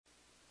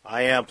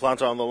I am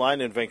Planta on the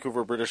line in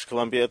Vancouver, British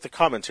Columbia at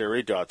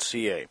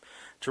thecommentary.ca.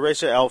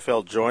 Teresa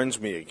Alfeld joins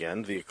me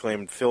again. The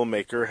acclaimed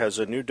filmmaker has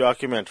a new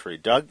documentary,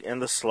 Doug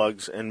and the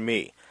Slugs and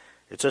Me.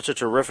 It's such a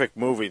terrific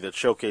movie that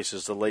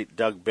showcases the late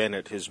Doug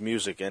Bennett, his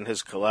music, and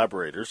his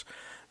collaborators.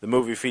 The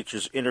movie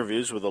features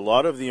interviews with a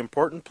lot of the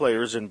important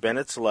players in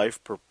Bennett's life,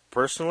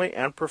 personally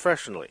and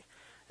professionally.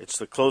 It's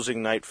the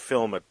closing night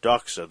film at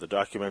Doxa, the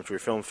documentary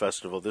film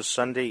festival, this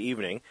Sunday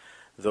evening,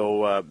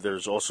 though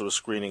there's also a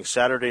screening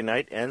Saturday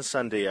night and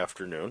Sunday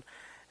afternoon.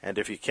 And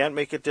if you can't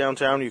make it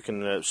downtown, you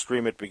can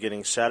stream it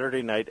beginning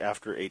Saturday night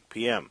after 8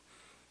 p.m.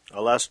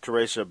 I'll ask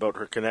Teresa about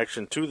her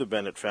connection to the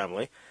Bennett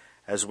family,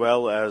 as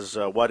well as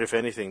what, if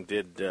anything,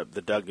 did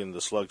the Doug and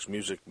the Slugs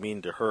music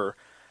mean to her.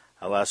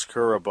 I'll ask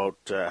her about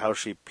how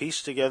she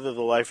pieced together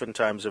the life and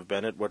times of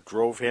Bennett, what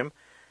drove him,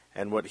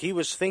 and what he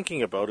was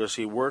thinking about as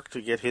he worked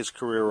to get his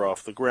career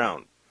off the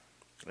ground,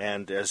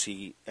 and as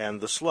he and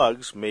the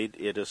Slugs made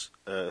it as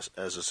a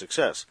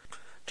success.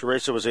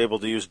 Teresa was able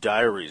to use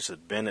diaries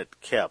that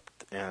Bennett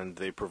kept, and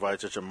they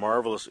provide such a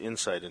marvelous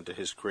insight into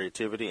his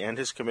creativity and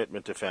his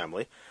commitment to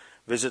family.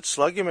 Visit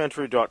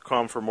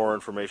slugumentary.com for more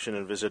information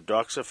and visit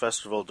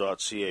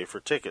doxafestival.ca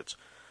for tickets.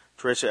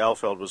 Teresa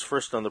Alfeld was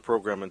first on the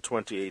program in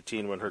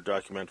 2018 when her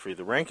documentary,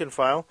 The Rankin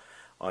File,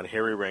 on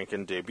Harry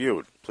Rankin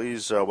debuted.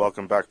 Please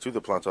welcome back to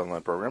the Plant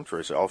Online program,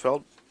 Teresa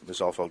Alfeld. Ms.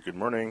 Alfeld, good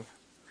morning.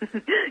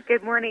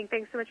 Good morning.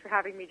 Thanks so much for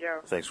having me,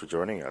 Joe. Thanks for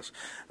joining us.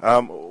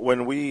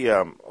 When we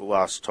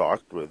last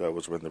talked, that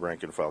was when The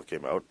Rankin File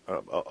came out.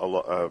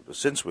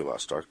 Since we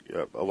last talked,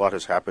 a lot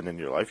has happened in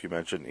your life. You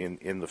mentioned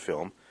in the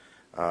film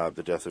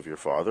the death of your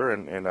father,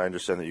 and I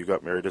understand that you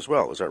got married as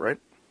well. Is that right?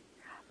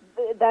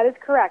 That is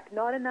correct.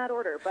 Not in that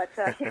order, but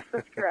yes,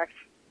 that's correct.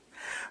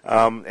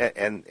 When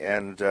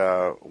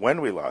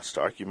we last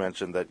talked, you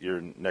mentioned that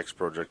your next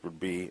project would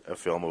be a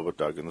film about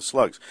Doug and the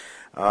Slugs.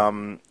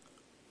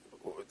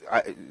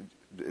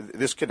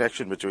 This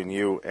connection between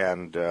you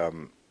and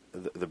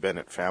the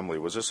Bennett family,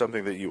 was this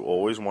something that you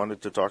always wanted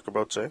to talk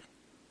about, say?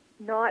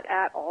 Not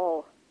at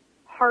all.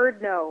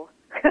 Hard no.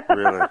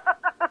 Really?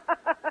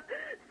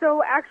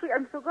 So actually,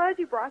 I'm so glad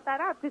you brought that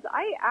up, because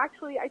I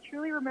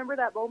truly remember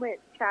that moment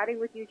chatting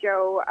with you,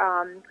 Joe,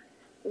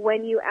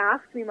 when you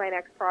asked me my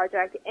next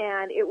project,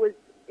 and it was,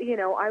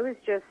 I was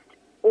just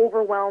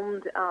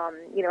overwhelmed,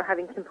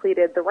 having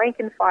completed The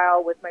Rankin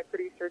File with my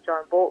producer,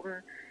 John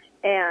Bolton,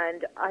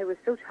 and I was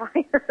so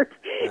tired,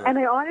 yeah. And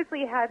I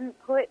honestly hadn't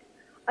put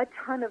a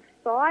ton of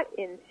thought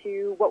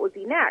into what would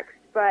be next,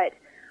 but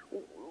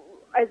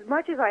as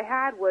much as I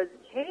had was,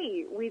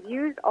 hey, we've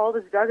used all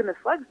this Doug and the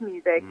Slugs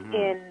music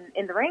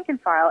in the Rankin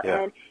File,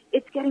 yeah. And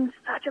it's getting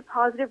such a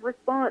positive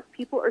response.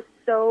 People are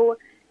so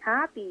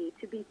happy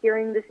to be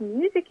hearing this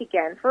music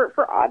again for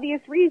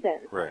obvious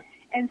reasons. Right.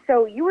 And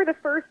so you were the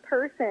first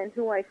person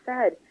who I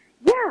said,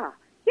 yeah,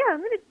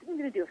 I'm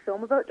gonna do a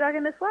film about Doug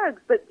and the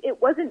Slugs. But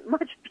it wasn't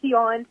much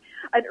beyond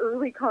an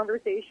early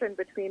conversation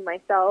between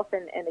myself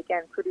and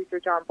again, producer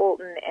John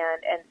Bolton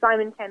and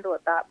Simon Kendall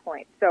at that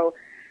point. So,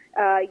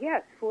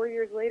 yes, 4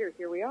 years later,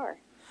 here we are.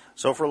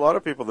 So for a lot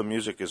of people, the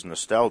music is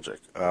nostalgic.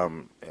 As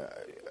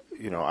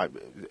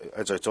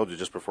I told you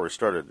just before we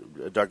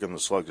started, Doug and the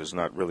Slugs is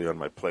not really on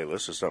my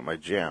playlist. It's not my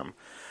jam.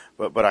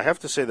 But I have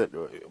to say that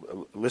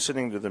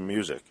listening to the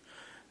music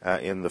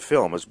in the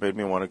film has made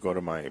me want to go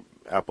to my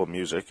Apple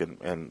Music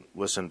and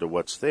listen to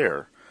what's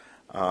there.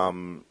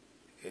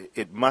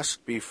 It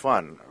must be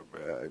fun,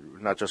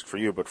 not just for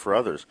you but for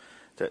others,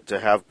 to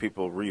have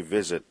people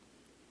revisit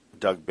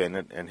Doug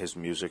Bennett and his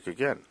music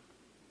again.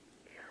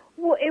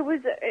 Well, it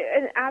was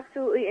an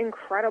absolutely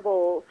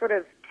incredible sort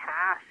of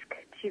task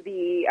to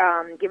be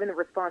given the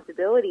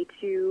responsibility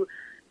to,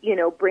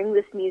 bring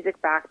this music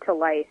back to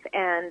life.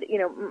 And,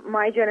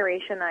 my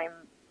generation, I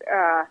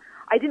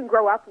didn't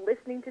grow up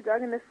listening to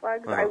Doug and the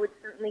Slugs. Uh-huh. I would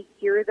certainly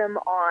hear them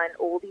on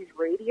oldies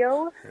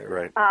radio.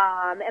 Right.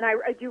 And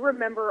I do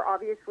remember,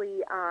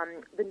 obviously,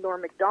 the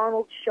Norm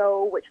Macdonald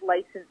show, which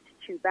licensed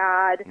Too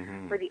Bad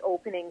for the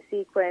opening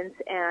sequence.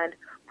 And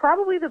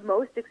probably the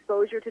most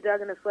exposure to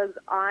Doug and the Slugs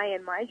I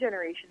and my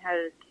generation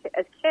had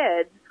as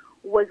kids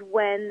was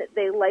when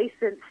they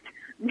licensed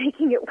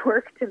Making It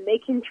Work to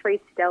Making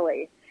Trace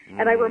Deli.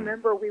 And I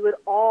remember we would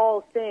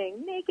all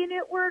sing, making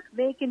it work,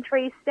 making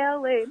Trace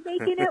Deli,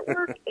 making it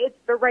work, it's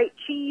the right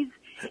cheese.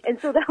 And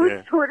so that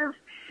was sort of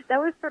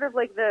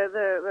like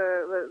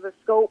the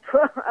scope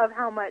of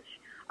how much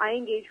I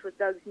engaged with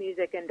Doug's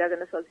music and Doug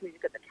and the Slugs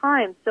music at the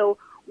time. So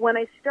when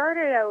I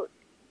started out,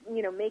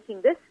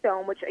 making this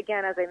film, which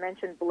again, as I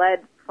mentioned,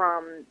 bled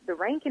from the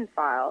Rankin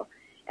File,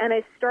 and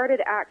I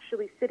started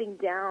actually sitting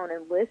down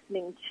and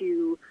listening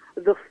to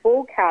the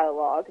full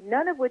catalog,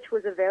 none of which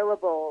was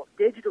available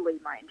digitally,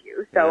 mind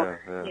you. So,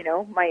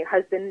 my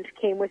husband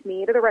came with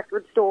me to the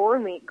record store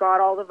and we got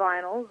all the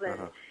vinyls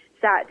and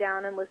sat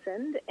down and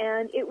listened.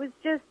 And it was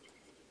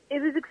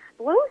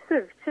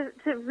explosive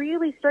to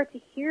really start to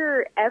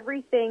hear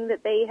everything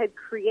that they had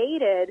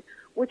created,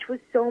 which was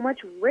so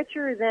much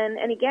richer than,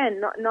 and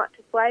again, not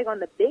to flag on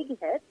the big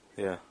hits.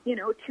 Yeah.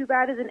 Too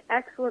Bad is an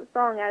excellent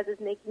song, as is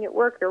Making It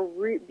Work. They're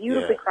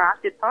beautifully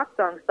crafted pop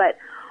songs. But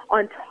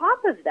On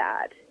top of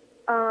that,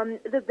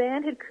 the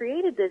band had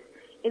created this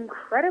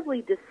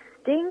incredibly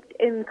distinct,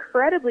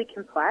 incredibly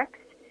complex,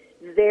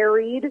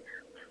 varied,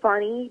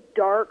 funny,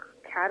 dark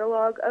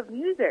catalog of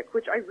music,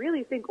 which I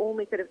really think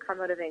only could have come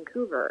out of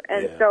Vancouver.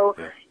 And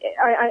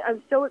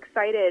I'm so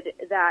excited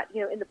that,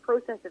 in the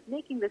process of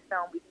making this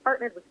film, we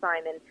partnered with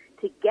Simon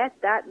to get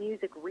that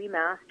music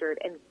remastered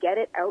and get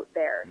it out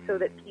there so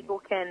that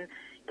people can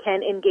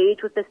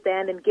engage with this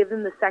band and give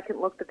them the second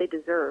look that they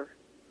deserve.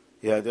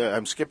 Yeah,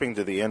 I'm skipping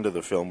to the end of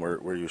the film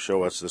where you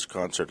show us this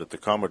concert at the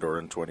Commodore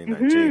in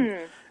 2019.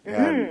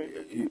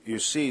 And you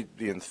see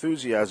the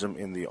enthusiasm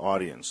in the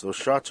audience. Those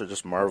shots are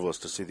just marvelous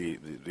to see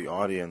the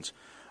audience,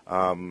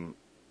 of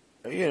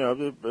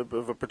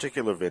a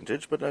particular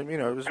vintage, but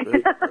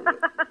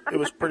it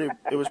was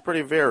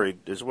pretty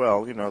varied as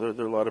well. There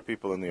are a lot of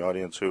people in the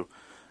audience who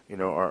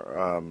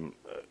are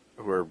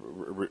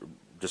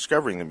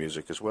discovering the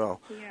music as well.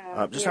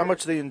 How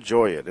much they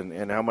enjoy it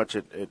and how much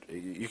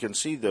you can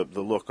see the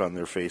look on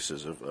their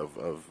faces of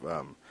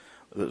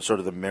sort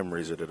of the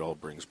memories that it all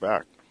brings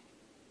back.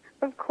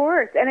 Of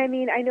course. And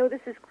I know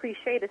this is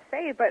cliche to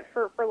say, but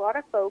for a lot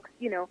of folks,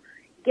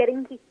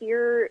 getting to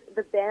hear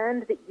the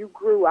band that you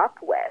grew up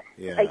with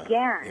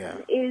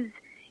again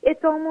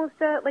it's almost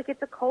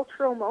it's a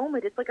cultural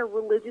moment. It's like a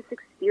religious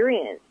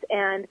experience.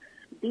 And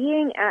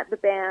being at the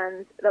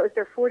band's, that was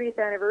their 40th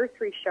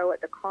anniversary show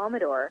at the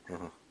Commodore,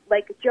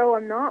 Joe,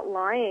 I'm not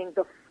lying,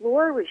 the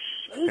floor was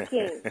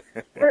shaking.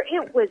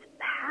 It was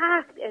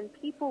packed and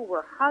people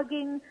were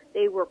hugging,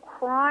 they were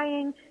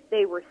crying,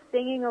 they were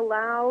singing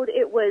aloud.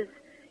 It was,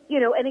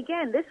 and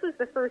again, this was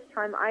the first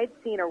time I'd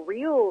seen a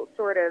real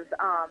sort of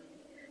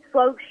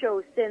slug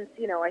show since,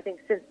 I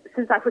think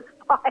since I was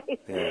 5,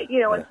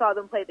 and saw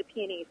them play the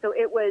peony. So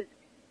it was,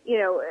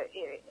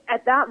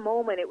 at that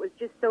moment, it was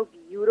just so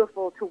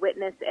beautiful to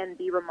witness and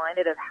be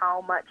reminded of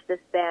how much this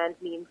band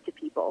means to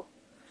people.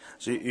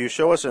 So you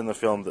show us in the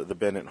film the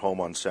Bennett home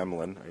on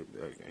Semlin.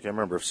 I can't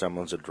remember if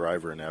Semlin's a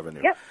drive or an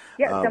avenue. Yep,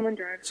 Semlin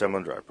Drive.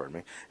 Semlin Drive, pardon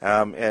me.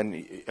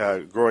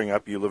 And growing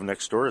up, you live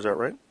next door, is that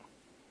right?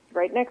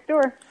 Right next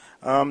door.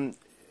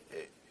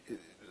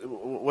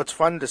 What's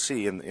fun to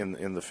see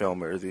in the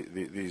film are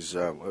these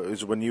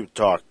is when you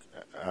talk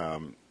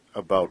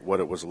about what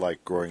it was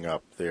like growing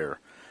up there.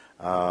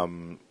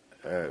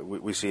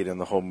 We see it in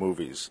the home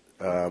movies.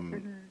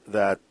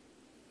 That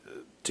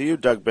to you,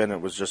 Doug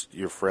Bennett was just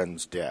your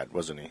friend's dad,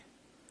 wasn't he?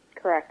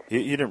 Correct.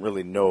 You didn't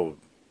really know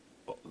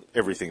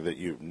everything that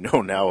you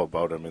know now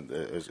about him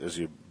as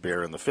you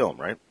bear in the film,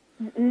 right?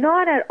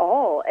 Not at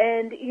all.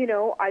 And,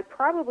 I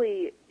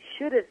probably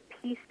should have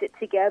pieced it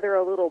together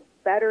a little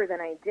better than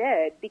I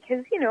did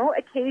because,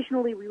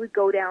 occasionally we would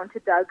go down to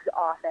Doug's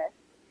office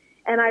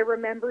and I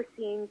remember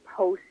seeing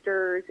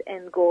posters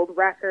and gold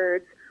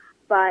records,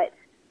 but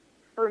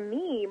for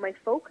me, my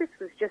focus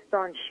was just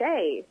on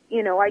Shay.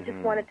 I just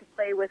wanted to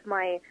play with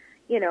my,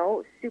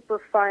 super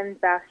fun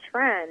best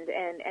friend,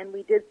 and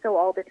we did so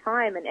all the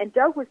time. And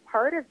Doug was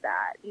part of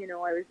that. I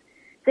was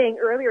saying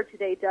earlier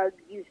today, Doug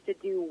used to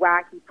do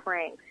wacky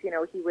pranks. He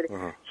would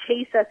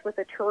chase us with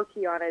a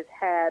turkey on his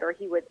head, or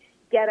he would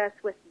get us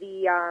with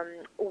the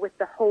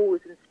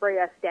hose and spray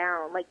us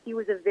down. Like, he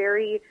was a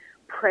very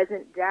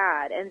present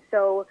dad. And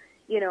so,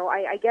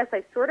 I guess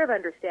I sort of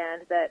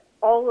understand that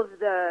all of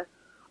the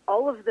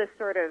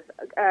sort of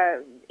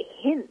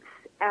hints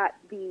at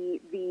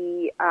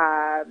the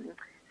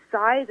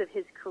size of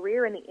his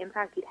career and the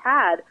impact he'd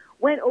had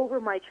went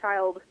over my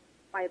child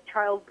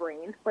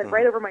brain, went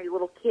right over my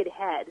little kid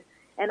head,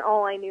 and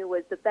all I knew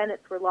was the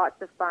Bennetts were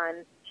lots of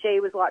fun, Shay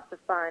was lots of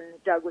fun,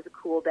 Doug was a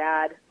cool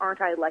dad.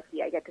 Aren't I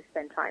lucky I get to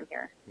spend time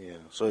here? Yeah.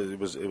 So it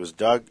was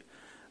Doug,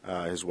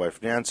 his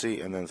wife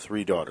Nancy, and then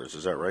 3 daughters.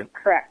 Is that right?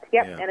 Correct.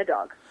 Yep. Yeah. And a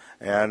dog.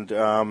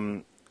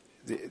 And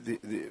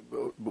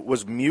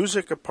was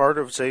music a part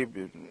of, say,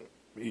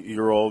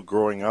 your all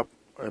growing up?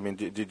 I mean,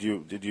 did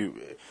you? There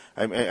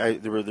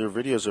were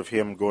videos of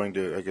him going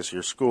to, I guess,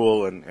 your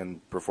school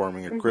and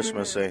performing at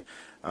Christmas. Say,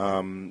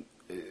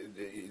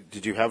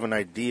 did you have an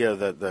idea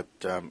that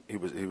he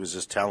was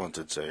this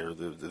talented, say, or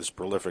this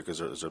prolific as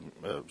a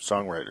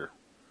songwriter?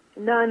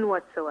 None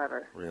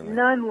whatsoever. Really?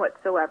 None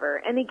whatsoever.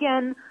 And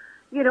again,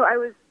 I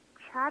was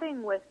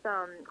chatting with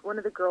one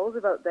of the girls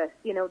about this.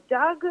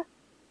 Doug,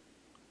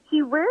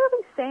 he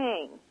rarely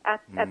sang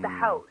at the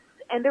house,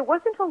 and there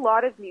wasn't a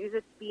lot of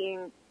music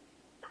being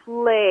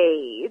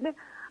played.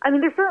 I mean,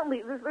 there's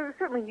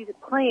certainly music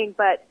playing,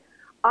 but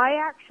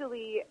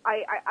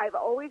I've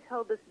always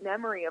held this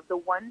memory of the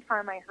one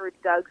time I heard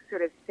Doug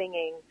sort of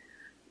singing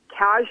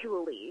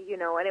casually,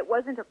 and it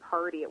wasn't a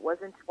party. It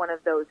wasn't one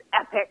of those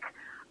epic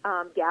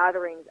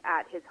gatherings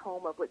at his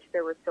home, of which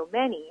there were so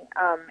many.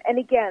 And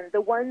again,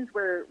 the ones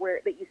where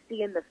that you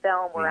see in the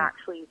film were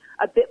actually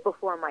a bit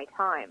before my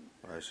time.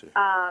 I see.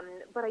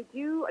 But I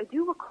do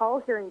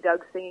recall hearing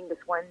Doug singing this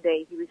one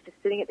day. He was just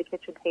sitting at the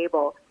kitchen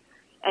table,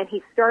 and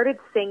he started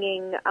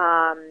singing,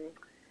 "Oh,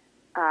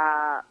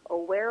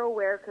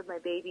 where could my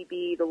baby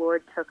be? The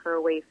Lord took her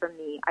away from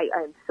me."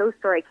 I'm so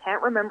sorry. I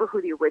can't remember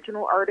who the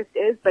original artist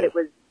is, but it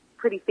was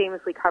pretty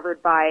famously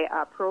covered by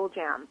Pearl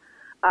Jam.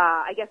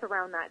 I guess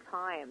around that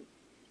time.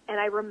 And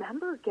I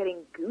remember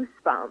getting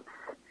goosebumps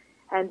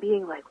and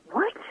being like,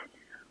 what?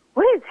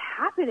 What is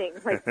happening?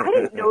 Like, I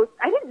didn't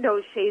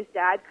know Shay's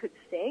dad could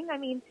sing. I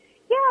mean,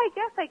 yeah, I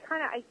guess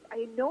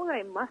I know that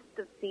I must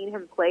have seen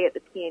him play at the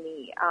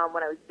PNE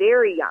when I was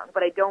very young,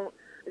 but I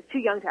was too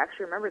young to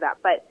actually remember that.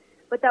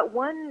 But that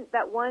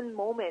one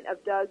moment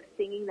of Doug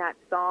singing that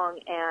song,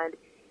 and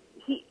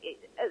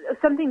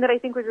something that I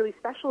think was really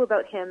special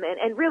about him,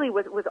 and really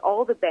was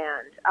all the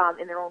band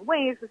in their own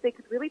ways, was they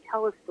could really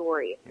tell a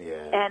story.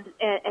 Yeah.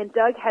 And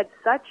Doug had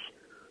such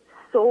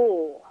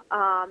soul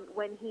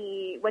when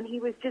he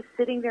was just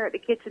sitting there at the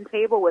kitchen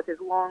table with his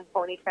long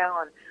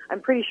ponytail, and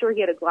I'm pretty sure he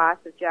had a glass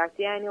of Jack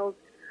Daniels.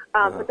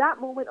 But that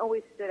moment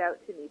always stood out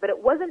to me. But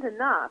it wasn't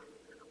enough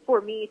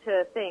for me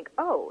to think,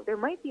 oh, there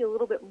might be a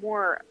little bit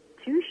more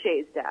to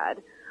Shay's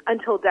dad,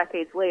 until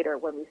decades later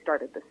when we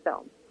started this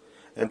film.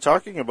 And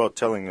talking about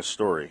telling a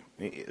story,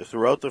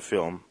 throughout the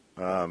film,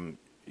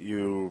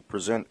 you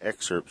present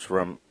excerpts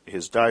from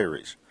his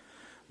diaries,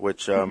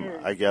 which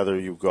I gather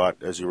you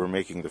got as you were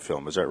making the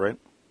film. Is that right?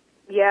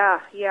 Yeah.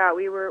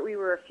 We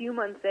were a few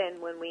months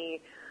in when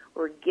we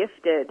were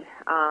gifted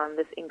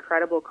this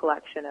incredible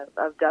collection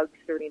of Doug's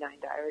 39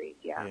 diaries.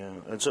 Yeah.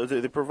 And so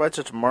they provide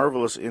such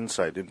marvelous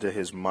insight into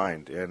his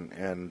mind,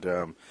 and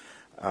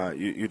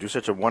you do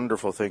such a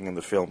wonderful thing in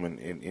the film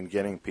in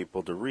getting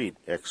people to read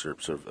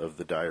excerpts of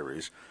the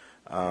diaries.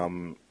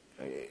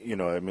 You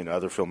know, I mean,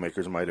 other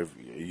filmmakers might have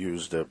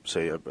used,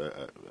 say,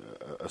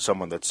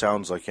 someone that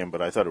sounds like him,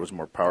 but I thought it was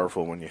more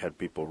powerful when you had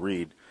people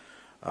read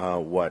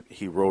what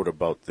he wrote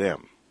about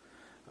them.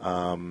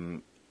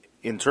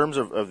 In terms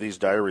of these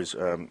diaries,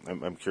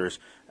 I'm curious,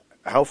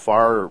 how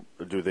far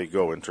do they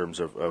go in terms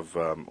of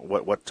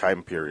what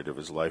time period of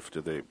his life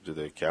do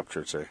they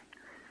capture, say?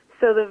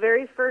 So the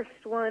very first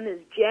one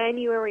is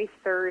January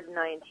 3rd,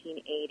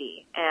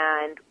 1980,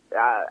 and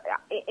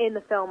in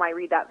the film I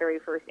read that very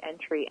first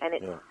entry, and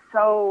it's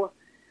so,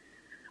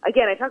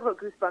 again, I talk about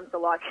goosebumps a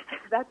lot,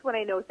 because that's when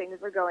I know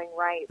things are going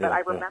right, but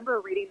I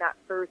remember reading that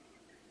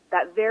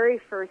very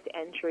first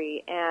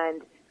entry,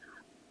 and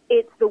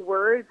it's the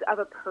words of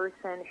a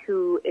person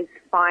who is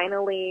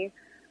finally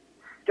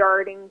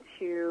starting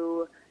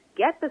to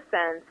get the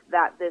sense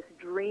that this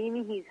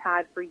dream he's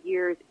had for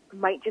years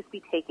might just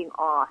be taking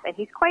off. And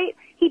he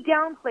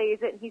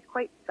downplays it, and he's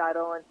quite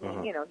subtle,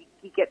 and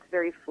he gets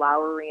very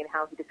flowery in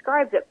how he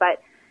describes it.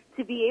 But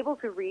to be able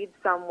to read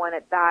someone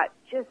at that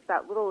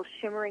little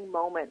shimmering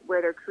moment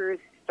where their career is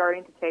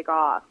starting to take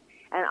off,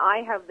 and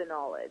I have the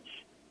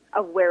knowledge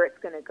of where it's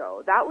going to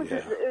go, it was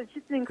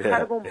just an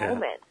incredible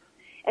moment.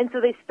 And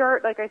so they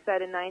start, like I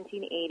said, in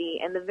 1980,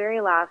 and the very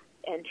last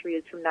entry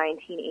is from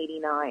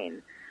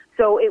 1989.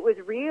 So it was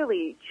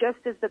really just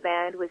as the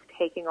band was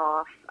taking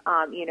off.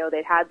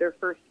 They'd had their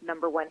first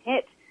number one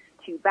hit,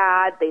 Too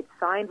Bad. They'd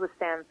signed with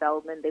Sam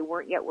Feldman. They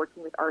weren't yet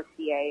working with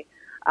RCA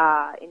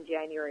in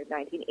January of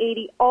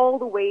 1980, all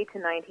the way to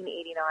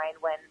 1989,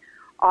 when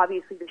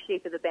obviously the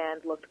shape of the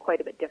band looked quite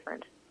a bit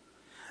different.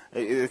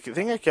 The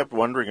thing I kept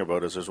wondering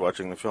about as I was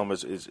watching the film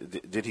is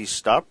did he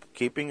stop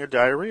keeping a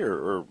diary,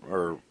 or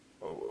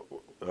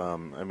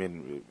I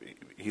mean,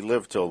 he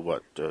lived till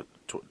what,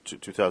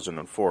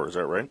 2004? Is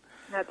that right?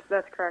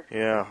 That's correct.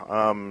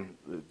 Yeah.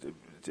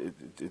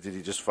 Did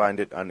he just find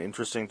it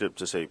uninteresting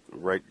to say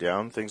write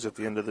down things at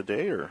the end of the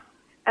day, or?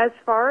 As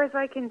far as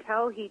I can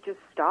tell, he just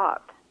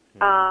stopped.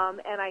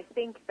 And I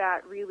think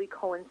that really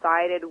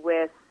coincided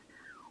with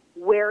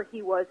where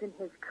he was in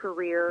his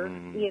career.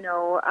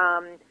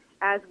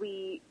 As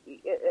we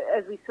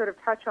sort of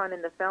touch on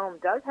in the film,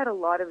 Doug had a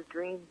lot of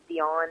dreams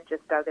beyond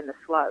just Doug and the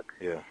Slugs.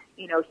 Yeah.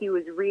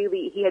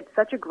 He had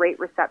such a great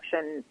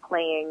reception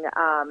playing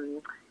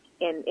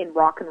in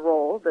rock and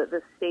roll,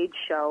 the stage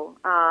show,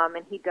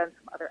 and he'd done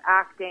some other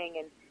acting,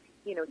 and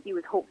he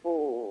was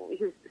hopeful.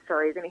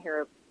 Sorry, you're going to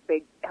hear a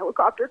big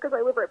helicopter because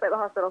I live right by the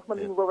hospital. Let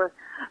me move over.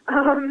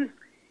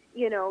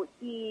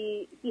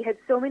 He had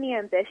so many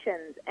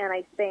ambitions, and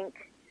I think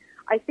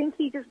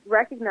he just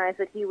recognized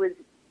that he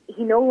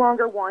no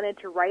longer wanted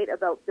to write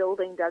about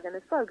building Doug and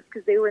the Slugs,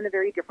 because they were in a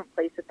very different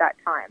place at that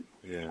time.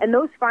 Yeah. And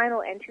those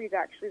final entries,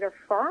 actually, they're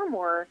far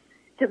more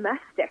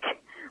domestic,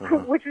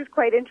 which was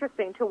quite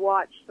interesting to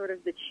watch sort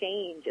of the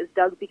change as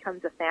Doug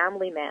becomes a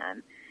family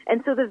man.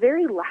 And so the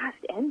very last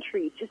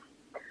entry just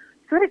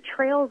sort of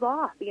trails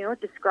off.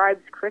 It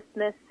describes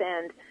Christmas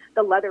and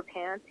the leather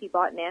pants he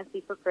bought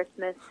Nancy for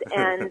Christmas,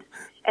 and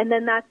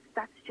then that's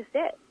just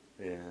it.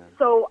 Yeah.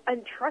 So,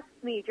 and trust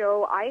me,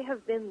 Joe, I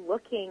have been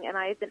looking and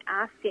I've been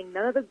asking.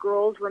 None of the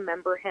girls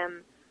remember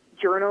him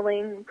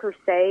journaling per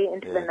se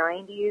into the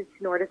 90s,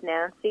 nor does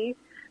Nancy.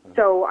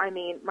 So, I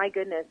mean, my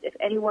goodness, if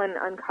anyone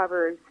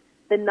uncovers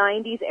the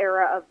 90s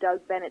era of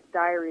Doug Bennett's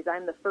diaries,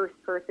 I'm the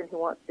first person who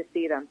wants to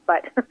see them.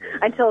 But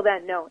until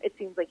then, no, it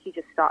seems like he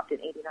just stopped in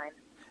 89.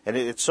 And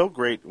it's so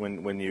great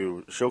when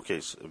you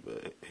showcase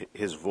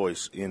his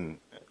voice in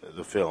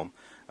the film,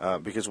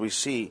 because we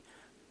see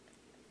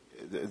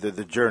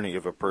the journey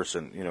of a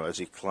person, as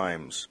he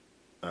climbs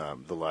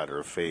the ladder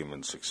of fame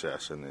and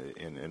success,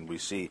 and we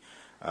see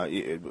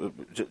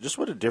Just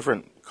what a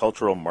different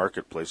cultural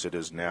marketplace it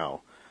is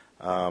now,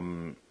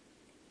 or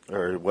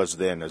it was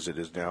then as it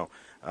is now,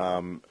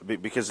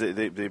 because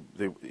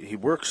he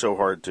worked so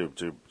hard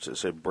to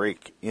say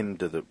break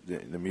into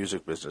the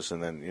music business,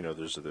 and then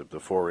there's the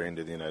foray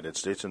into the United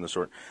States and the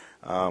sort.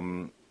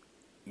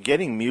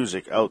 Getting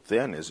music out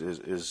then is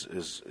it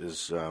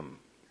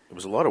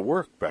was a lot of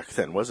work back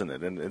then, wasn't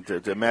it? And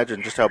to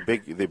imagine just how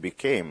big they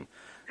became,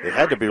 they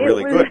had to be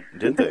really good,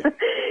 didn't they?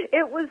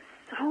 It was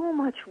so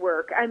much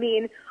work. I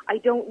mean, I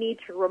don't need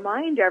to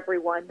remind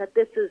everyone that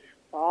this is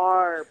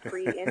far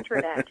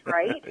pre-internet,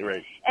 right?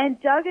 Right. And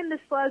Doug and the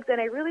Slugs,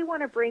 and I really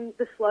want to bring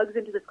the Slugs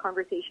into this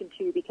conversation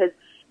too, because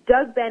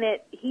Doug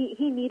Bennett,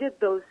 he needed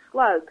those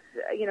Slugs.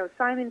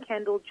 Simon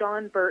Kendall,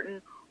 John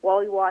Burton,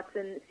 Wally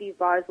Watson, Steve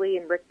Bosley,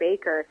 and Rick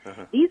Baker.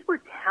 Uh-huh. These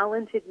were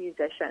talented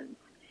musicians.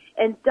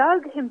 And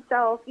Doug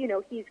himself,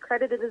 he's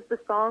credited as the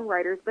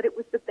songwriters, but it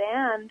was the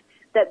band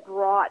that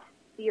brought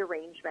the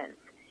arrangements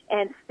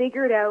and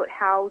figured out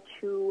how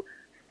to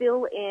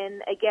fill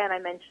in, again, I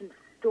mentioned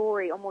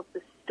almost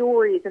the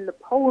stories and the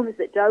poems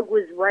that Doug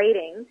was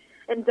writing.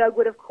 And Doug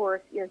would, of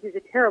course, he's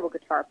a terrible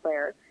guitar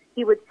player.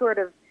 He would sort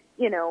of,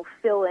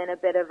 fill in a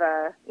bit of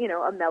a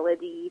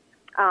melody,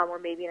 or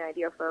maybe an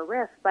idea for a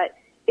riff. But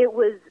it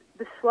was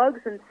the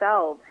Slugs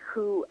themselves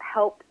who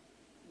helped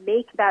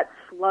make that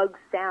slug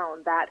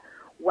sound, that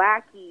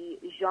wacky,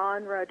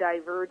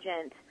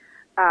 genre-divergent,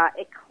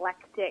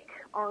 eclectic,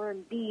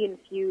 R&B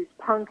infused,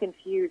 punk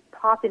infused,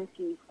 pop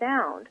infused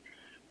sound.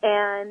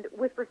 And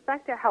with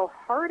respect to how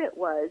hard it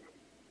was,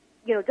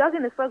 Doug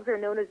and the Slugs are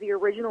known as the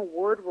original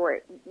road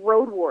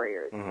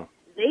warriors. Mm-hmm.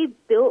 They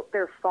built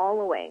their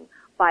following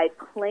by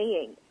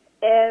playing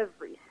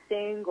every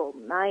single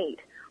night,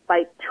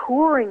 by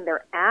touring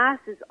their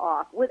asses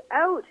off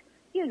without,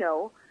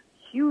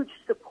 huge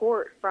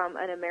support from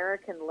an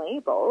American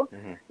label.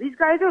 Mm-hmm. These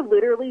guys are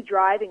literally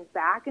driving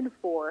back and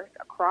forth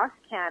across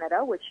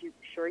Canada, which is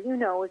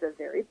a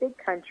very big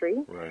country,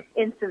 right,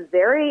 in some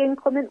very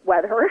inclement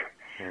weather,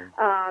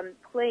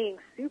 playing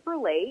super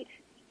late,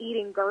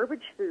 eating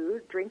garbage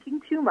food,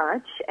 drinking too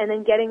much, and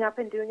then getting up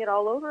and doing it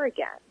all over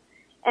again.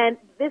 And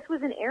this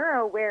was an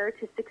era where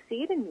to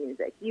succeed in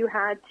music, you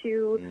had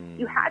to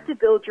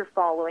build your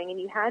following and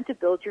you had to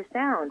build your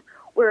sound.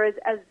 Whereas,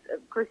 as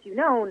of course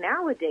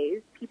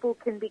nowadays, people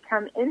can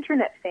become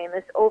internet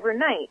famous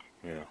overnight.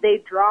 Yeah.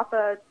 They drop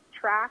a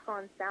track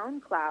on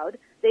SoundCloud.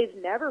 They've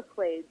never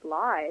played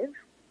live.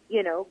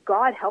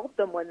 God help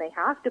them when they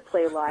have to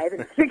play live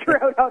and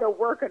figure out how to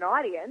work an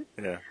audience.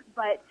 Yeah.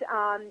 But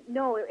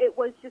no, it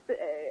was just,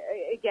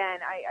 again,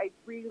 I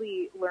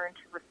really learned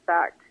to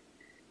respect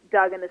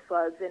Doug and the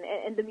Slugs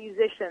and the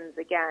musicians,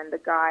 again, the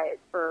guys,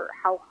 for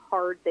how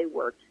hard they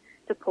worked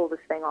to pull this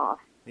thing off.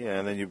 Yeah,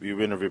 and then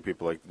you interview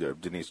people like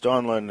Denise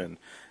Donlin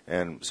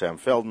and Sam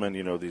Feldman.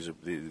 These are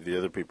the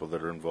other people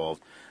that are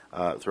involved.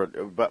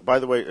 But by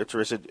the way,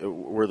 Teresa,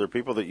 were there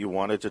people that you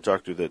wanted to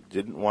talk to that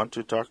didn't want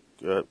to talk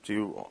to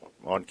you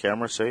on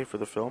camera, say, for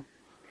the film?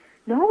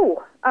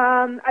 No,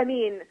 I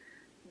mean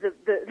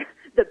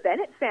the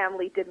Bennett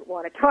family didn't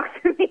want to talk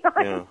to me on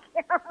camera.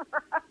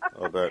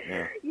 I'll bet.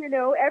 Yeah.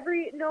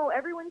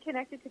 Everyone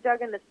connected to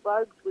Doug and the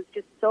Slugs was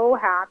just so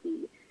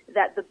happy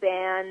that the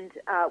band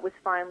was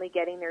finally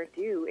getting their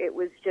due. It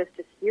was just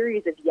a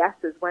series of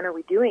yeses. When are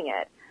we doing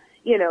it?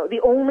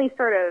 The only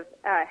sort of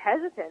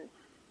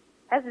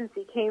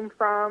hesitancy came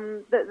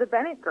from the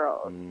Bennett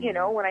girls.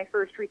 Mm. When I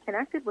first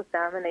reconnected with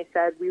them, and they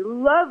said, "We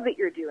love that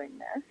you're doing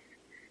this.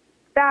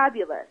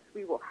 Fabulous.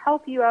 We will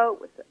help you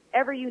out with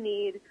whatever you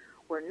need.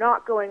 We're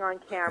not going on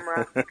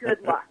camera.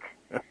 Good luck."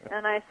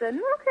 And I said,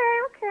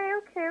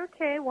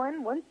 okay.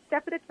 One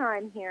step at a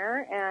time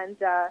here. And,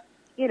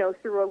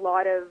 through a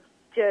lot of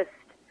just,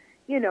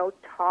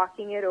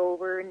 talking it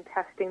over and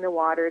testing the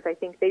waters, I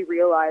think they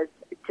realized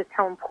just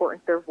how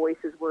important their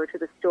voices were to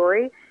the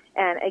story.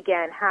 And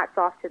again, hats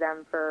off to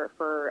them for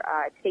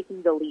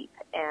taking the leap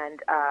and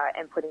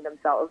putting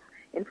themselves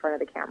in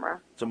front of the camera.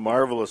 It's a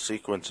marvelous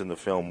sequence in the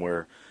film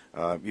where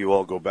you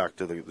all go back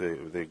to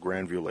the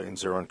Grandview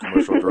Lanes there on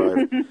Commercial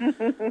Drive.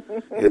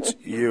 It's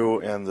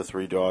you and the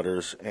three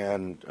daughters,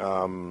 and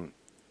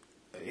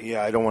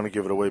I don't want to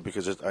give it away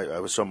because I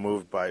was so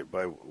moved by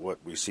what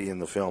we see in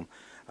the film.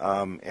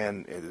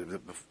 And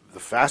the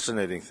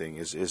fascinating thing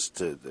is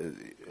to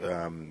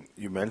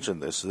you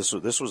mentioned this.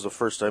 This was the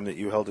first time that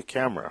you held a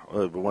camera,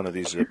 one of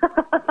these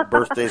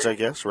birthdays, I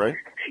guess, right?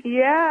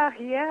 Yeah.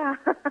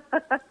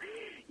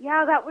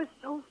 Yeah, that was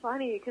so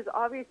funny because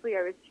obviously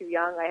I was too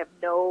young. I have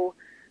no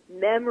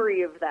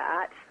memory of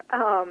that.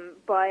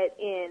 But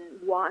in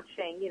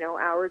watching,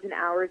 hours and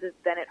hours of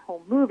Bennett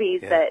home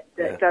movies that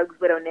Doug's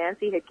widow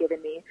Nancy had given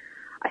me,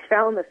 I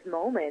found this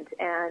moment.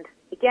 And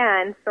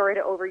again, sorry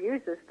to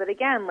overuse this, but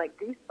again, like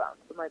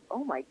goosebumps. I'm like,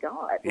 oh my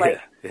God.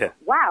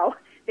 Wow,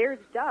 there's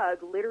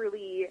Doug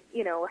literally,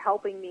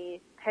 helping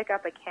me pick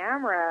up a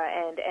camera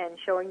and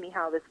showing me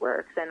how this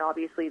works. And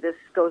obviously this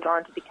goes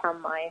on to become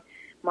my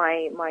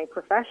my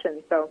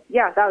profession. So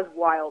yeah, that was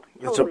wild,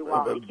 totally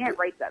wild. You can't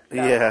write that stuff.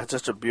 Yeah, it's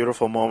just a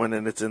beautiful moment,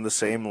 and it's in the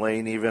same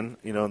lane, even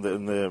in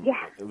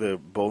the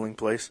bowling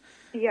place.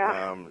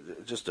 Yeah,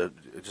 just a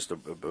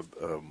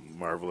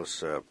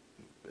marvelous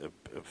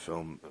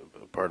film,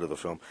 part of the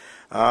film.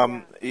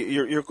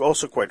 You're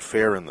also quite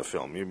fair in the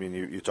film.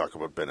 You talk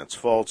about Bennett's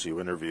faults. You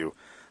interview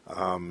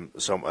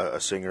a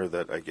singer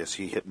that I guess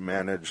he had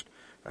managed,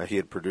 he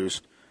had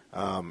produced.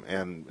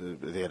 And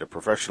they had a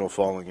professional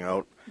falling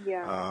out.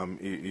 Yeah.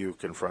 You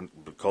confront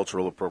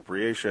cultural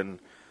appropriation.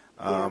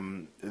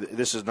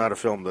 This is not a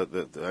film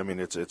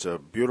it's a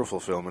beautiful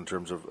film in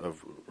terms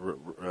of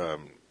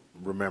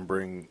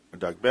remembering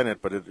Doug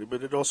Bennett, but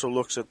it also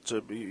looks at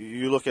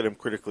you look at him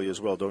critically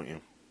as well, don't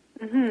you?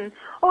 Mm-hmm.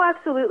 Oh,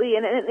 absolutely,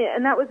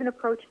 and that was an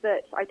approach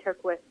that I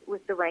took with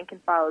the rank and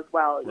file as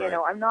well. Right.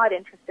 I'm not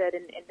interested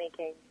in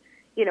making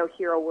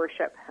hero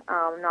worship.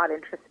 I'm not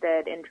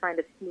interested in trying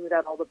to smooth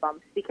out all the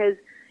bumps because,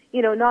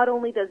 not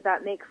only does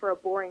that make for a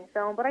boring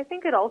film, but I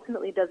think it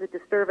ultimately does a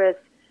disservice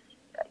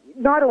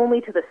not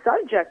only to the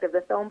subject of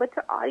the film, but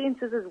to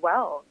audiences as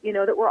well.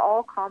 That we're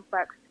all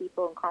complex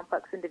people and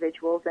complex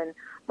individuals, and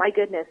my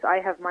goodness, I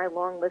have my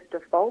long list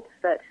of faults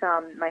that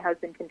my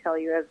husband can tell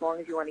you as long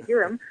as you want to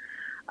hear him.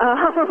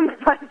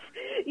 But,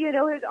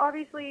 it's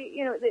obviously,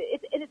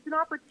 it's an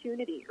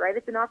opportunity, right?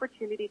 It's an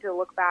opportunity to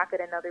look back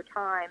at another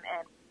time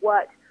and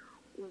what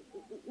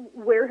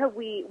have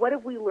we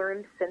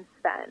learned since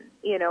then,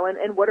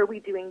 and what are we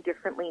doing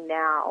differently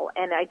now?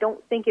 And I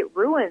don't think it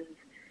ruins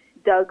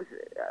Doug's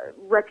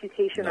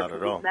reputation or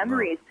his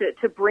memories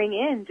to bring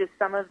in just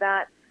some of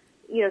that,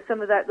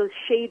 those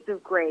shades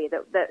of gray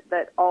that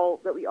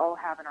we all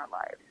have in our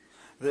lives.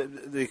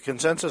 The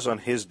consensus on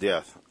his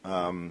death,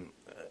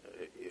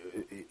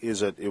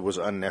 is that it was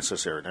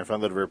unnecessary. And I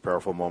found that a very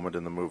powerful moment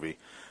in the movie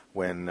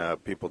when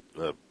people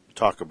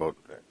talk about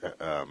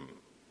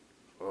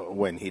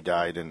when he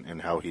died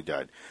and how he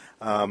died.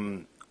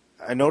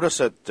 I noticed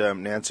that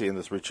Nancy and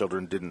the three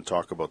children didn't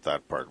talk about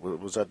that part.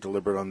 Was that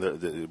deliberate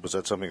was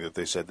that something that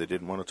they said they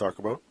didn't want to talk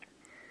about?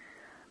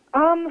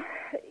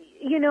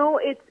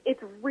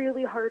 It's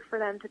really hard for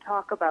them to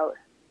talk about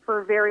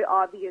for very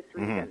obvious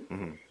reasons.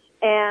 Mm-hmm.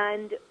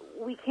 And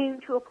we came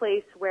to a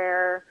place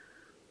where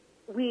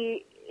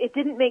it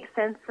didn't make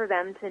sense for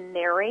them to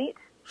narrate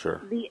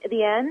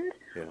the end,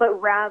 but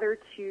rather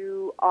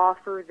to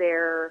offer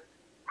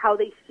how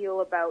they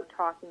feel about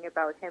talking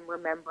about him,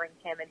 remembering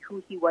him, and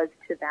who he was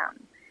to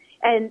them.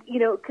 And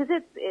because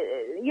it's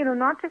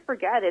not to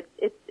forget,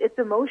 it's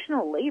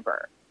emotional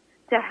labor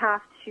to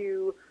have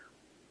to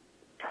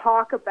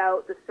talk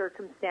about the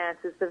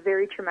circumstances, the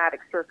very traumatic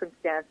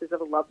circumstances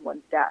of a loved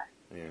one's death.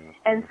 Yeah.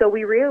 And so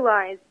we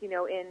realized,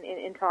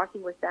 in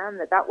talking with them,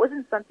 that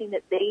wasn't something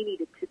that they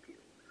needed to do.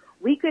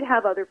 We could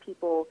have other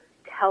people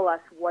tell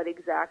us what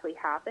exactly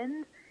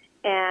happened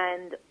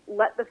and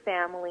let the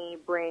family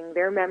bring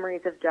their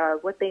memories of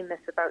Doug, what they miss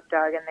about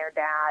Doug and their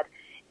dad,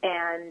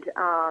 and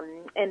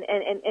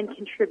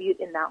contribute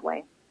in that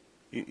way.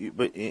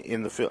 But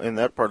in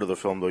that part of the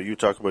film, though, you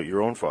talk about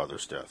your own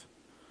father's death.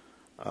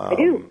 I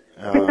do.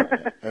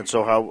 And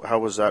so how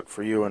was that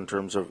for you in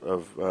terms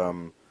of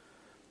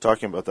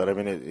talking about that? I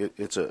mean,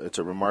 it's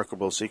a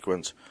remarkable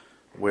sequence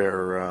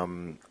where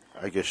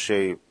I guess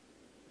Shay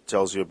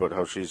tells you about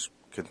how she's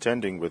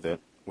contending with it,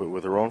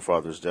 with her own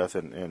father's death,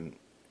 and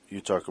you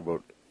talk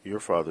about your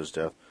father's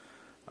death.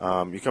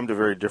 You come to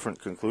very different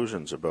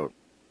conclusions about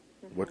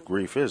what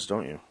grief is,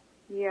 don't you?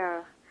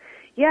 Yeah.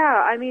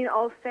 I mean,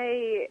 I'll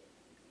say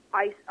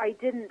I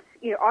didn't,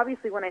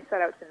 obviously when I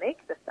set out to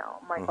make the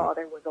film, my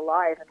father was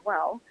alive and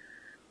well.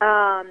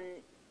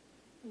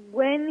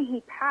 When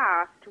he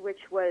passed,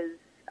 which was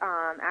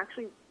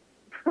actually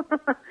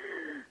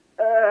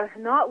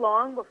not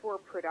long before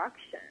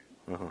production,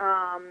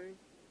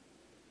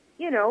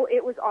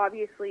 it was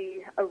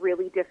obviously a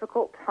really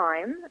difficult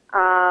time.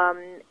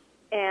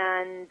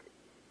 And,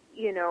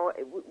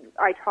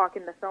 I talk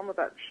in the film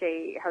about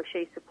how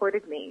Shay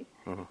supported me.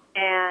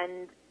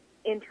 And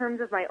in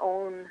terms of my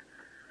own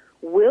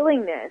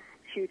willingness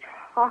to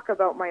talk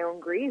about my own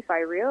grief, I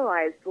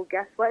realized, well,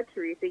 guess what,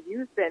 Teresa?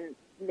 You've been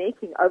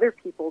making other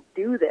people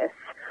do this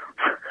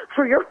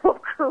for your whole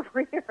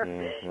career.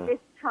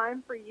 It's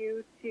time for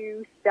you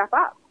to step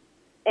up.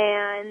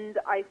 And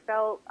I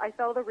felt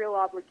a real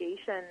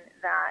obligation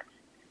that,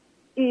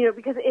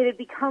 because it had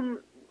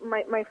become,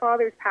 my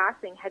father's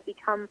passing had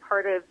become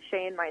part of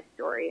Shay and my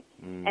story,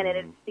 and it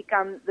had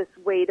become this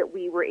way that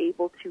we were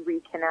able to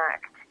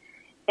reconnect.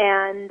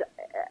 And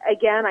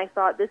again, I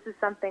thought, this is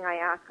something I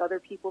ask other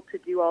people to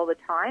do all the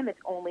time.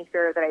 It's only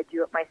fair that I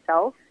do it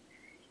myself.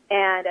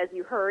 And as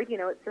you heard,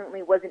 it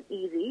certainly wasn't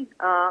easy.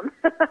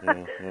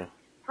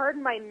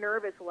 Pardon my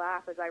nervous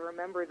laugh as I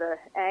remember the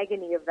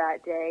agony of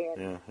that day.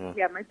 And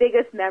my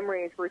biggest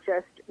memories were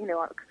just,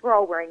 because we're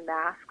all wearing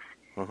masks.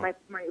 My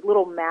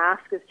little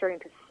mask is starting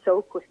to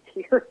soak with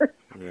tears.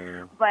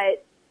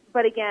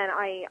 But again,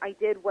 I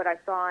did what I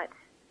thought,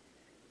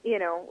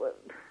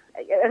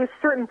 at a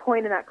certain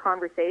point in that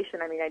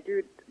conversation, I mean,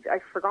 I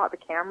forgot the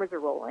cameras are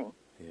rolling,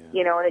 and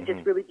it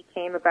just really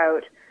became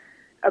about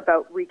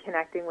about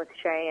reconnecting with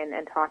Shay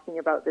and talking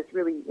about this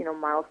really,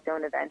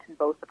 milestone event in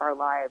both of our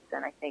lives.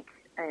 And I think,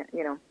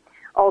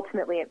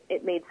 ultimately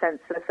it made sense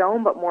for the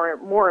film, but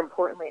more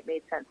importantly, it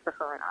made sense for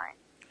her and I.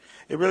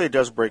 It really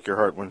does break your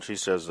heart when she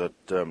says that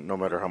no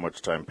matter how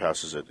much time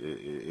passes,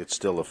 it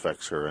still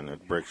affects her and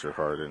it breaks her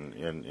heart, and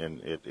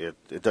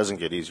it doesn't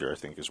get easier, I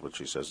think, is what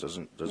she says,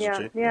 doesn't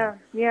she? Yeah,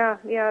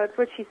 that's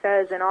what she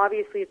says, and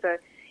obviously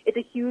it's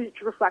a huge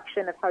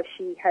reflection of how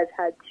she has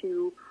had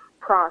to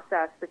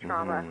process the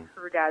trauma of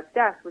her dad's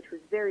death, which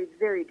was very,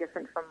 very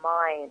different from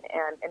mine,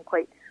 and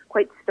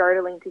quite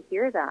startling to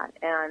hear that.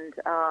 And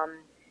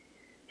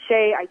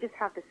Shay, I just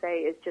have to say,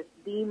 is just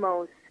the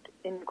most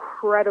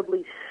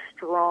incredibly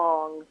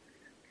strong,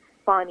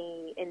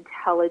 funny,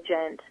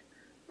 intelligent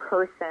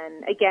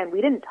person. Again,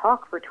 we didn't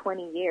talk for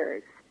 20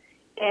 years.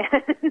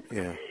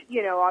 And,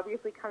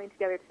 obviously coming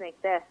together to make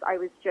this, I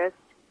was just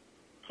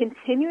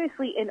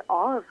continuously in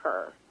awe of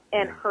her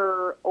and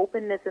her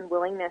openness and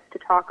willingness to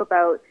talk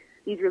about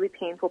these really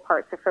painful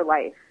parts of her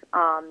life.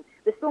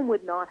 This film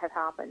would not have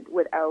happened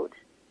without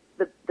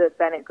the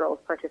Bennett girls'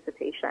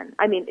 participation.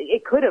 I mean,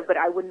 it could have, but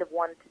I wouldn't have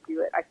wanted to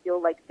do it. I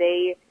feel like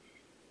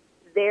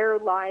their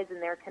lives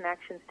and their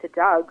connections to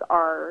Doug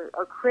are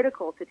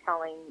critical to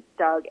telling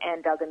Doug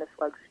and Doug and the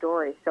Slug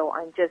story. So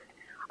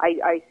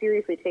I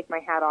seriously take my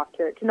hat off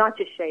to not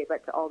just Shay,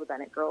 but to all the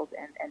Bennett girls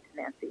and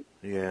to Nancy.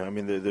 Yeah, I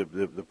mean,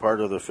 the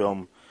part of the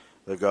film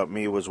that got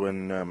me was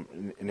when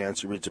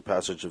Nancy reads a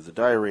passage of the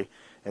diary,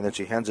 and then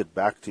she hands it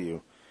back to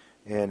you,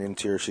 and in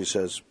tears she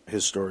says,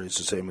 his story is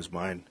the same as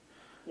mine.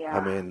 Yeah.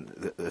 I mean,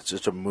 it's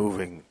just a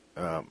moving,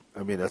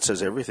 that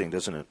says everything,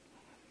 doesn't it?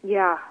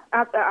 Yeah,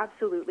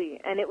 absolutely.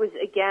 And it was,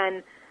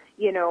 again,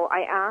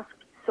 I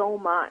asked so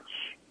much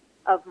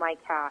of my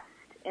cast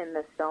in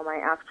this film. I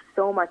asked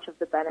so much of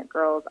the Bennett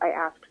girls. I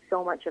asked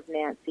so much of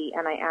Nancy.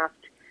 And I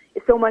asked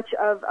so much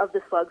of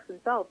the Slugs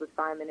themselves, with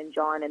Simon and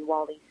John and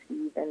Wally,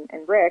 Steve, and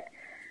Rick.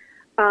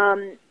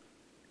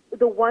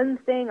 The one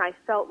thing I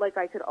felt like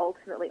I could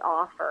ultimately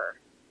offer,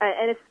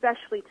 and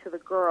especially to the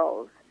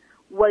girls,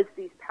 was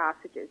these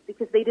passages,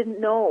 because they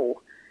didn't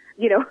know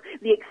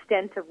the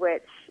extent of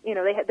which,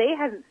 they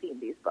hadn't seen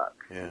these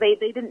books. Yeah.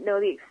 They didn't know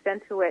the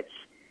extent to which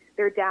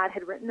their dad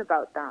had written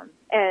about them.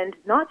 And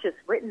not just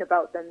written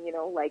about them,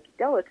 like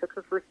Della took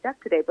her first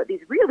step today, but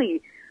these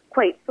really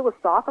quite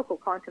philosophical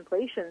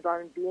contemplations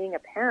on being a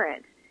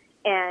parent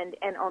and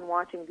on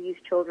watching these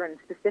children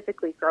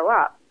specifically grow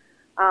up.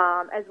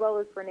 As well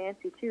as for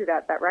Nancy, too,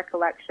 that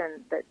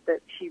recollection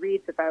that she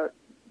reads about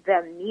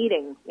them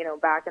meeting,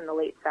 back in the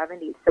late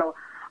 70s. So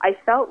I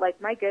felt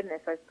like, my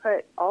goodness, I've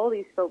put all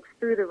these folks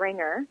through the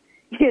ringer,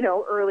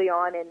 early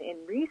on in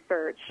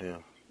research. Yeah.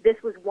 This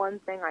was one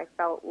thing I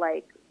felt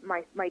like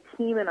my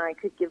team and I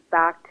could give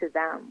back to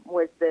them,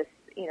 was this,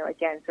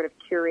 again, sort of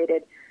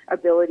curated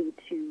ability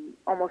to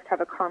almost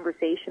have a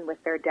conversation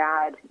with their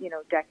dad,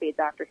 decades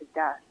after his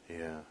death.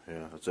 Yeah.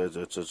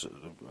 It's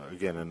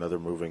again, another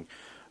moving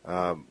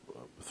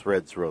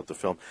thread throughout the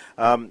film.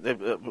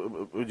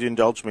 Would you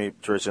indulge me,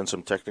 Teresa, in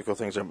some technical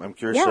things? I'm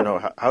curious to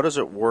know, how does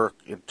it work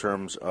in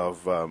terms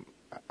of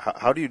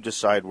how do you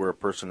decide where a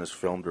person is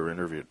filmed or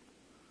interviewed?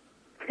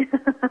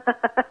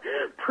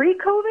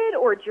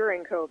 Pre-COVID or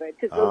during COVID?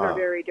 Because those are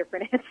very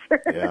different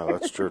answers. Yeah,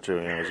 that's true too,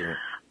 isn't it?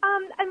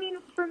 I mean,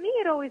 for me,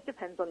 it always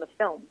depends on the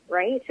film,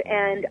 right?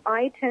 And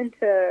I tend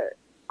to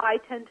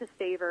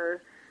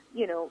favor,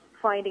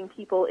 finding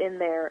people in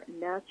their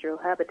natural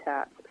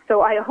habitats.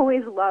 So I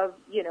always love,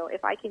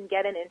 if I can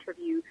get an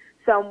interview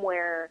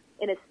somewhere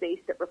in a space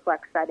that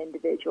reflects that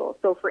individual.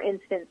 So, for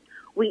instance,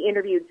 we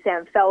interviewed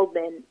Sam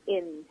Feldman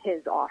in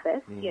his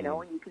office, and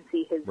you can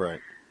see his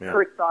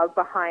Herzog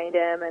behind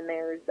him, and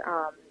there's,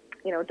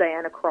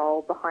 Diana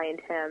Krall behind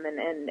him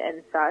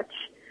and such.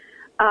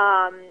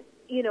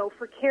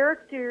 For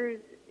characters,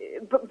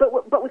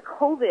 but with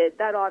COVID,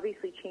 that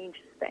obviously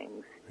changes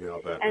things. Yeah,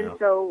 I'll bet, and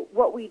so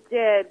what we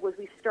did was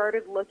we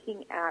started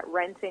looking at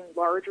renting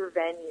larger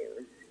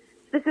venues,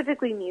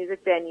 specifically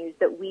music venues,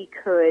 that we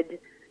could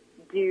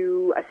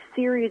do a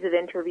series of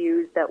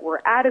interviews that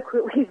were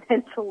adequately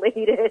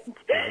ventilated,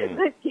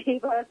 that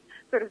gave us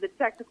sort of the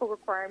technical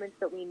requirements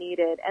that we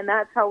needed. And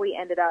that's how we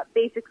ended up.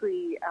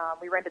 Basically,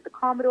 we rented the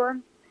Commodore.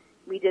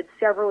 We did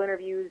several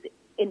interviews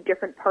in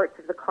different parts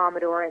of the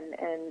Commodore,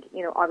 and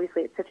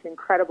obviously it's such an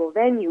incredible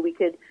venue, we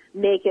could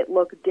make it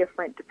look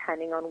different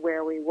depending on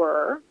where we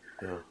were.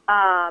 Yeah.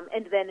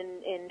 And then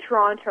in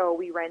Toronto,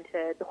 we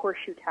rented the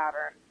Horseshoe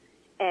Tavern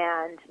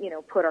and,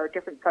 put our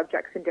different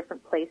subjects in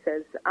different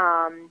places.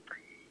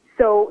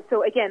 So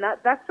again,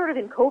 that's sort of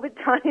in COVID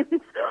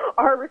times,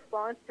 our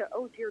response to,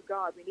 oh dear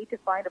God, we need to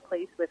find a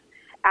place with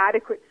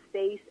adequate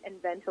space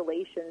and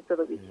ventilation so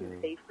that we can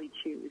safely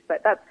choose.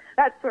 But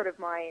that's sort of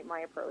my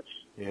approach.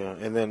 Yeah,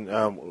 and then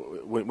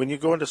when you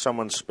go into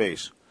someone's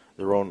space,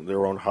 their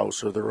own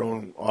house or their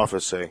own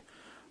office, say,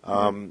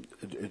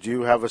 do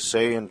you have a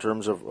say in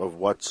terms of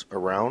what's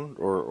around,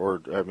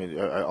 or I mean,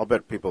 I'll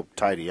bet people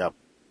tidy up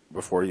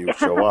before you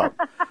show up.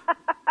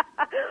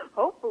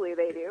 Hopefully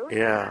they do.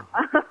 Yeah.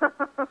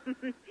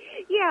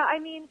 Yeah, I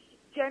mean,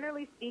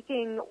 generally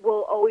speaking,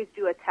 we'll always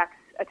do a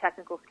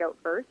technical scout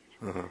first.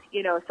 Uh-huh.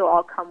 So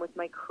I'll come with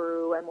my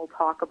crew and we'll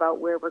talk about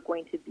where we're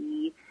going to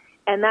be.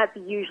 And that's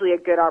usually a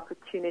good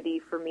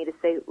opportunity for me to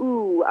say,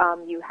 ooh,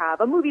 you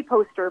have a movie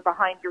poster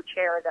behind your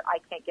chair that I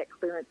can't get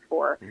clearance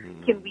for.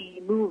 Mm-hmm. Can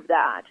we move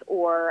that?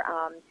 Or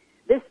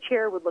this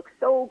chair would look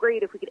so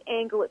great if we could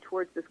angle it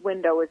towards this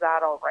window. Is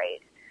that all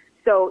right?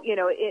 So,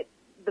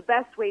 the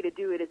best way to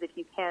do it is if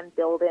you can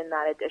build in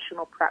that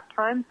additional prep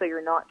time so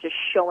you're not just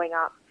showing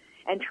up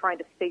and trying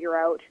to figure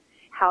out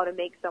how to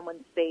make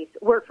someone's face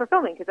work for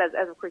filming, because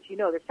as of course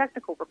there's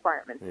technical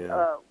requirements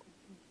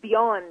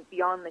beyond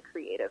the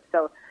creative.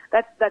 So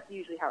that's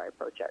usually how I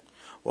approach it.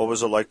 What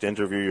was it like to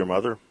interview your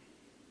mother?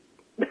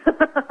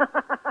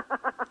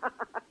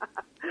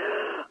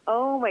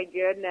 Oh my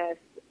goodness!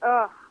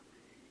 Ugh.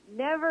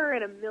 Never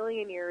in a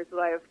million years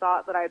would I have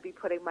thought that I would be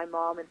putting my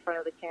mom in front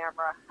of the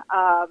camera.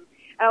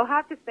 I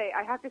have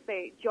to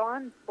say,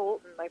 John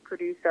Bolton, my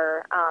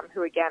producer,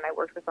 who again I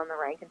worked with on the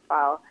Rank and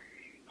File,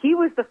 he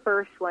was the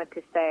first one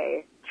to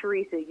say,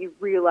 Teresa, you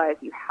realize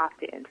you have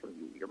to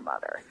interview your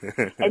mother.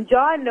 And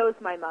John knows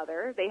my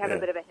mother. They have a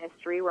bit of a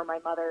history where my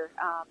mother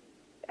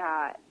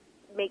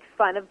makes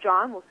fun of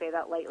John. We'll say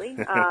that lightly.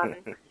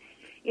 And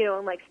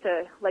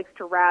likes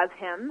to razz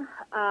him.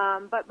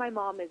 But my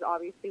mom is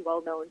obviously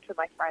well known to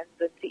my friends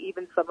and to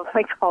even some of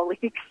my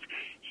colleagues.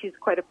 She's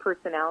quite a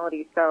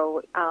personality.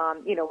 So,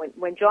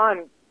 when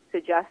John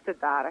suggested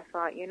that, I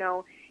thought,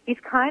 he's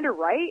kind of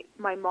right.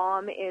 My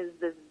mom is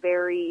this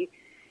very,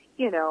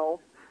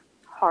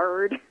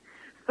 hard,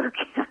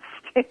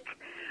 sarcastic,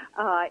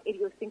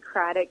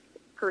 idiosyncratic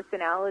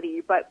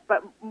personality. But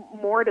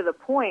more to the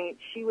point,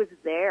 she was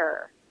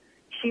there.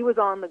 She was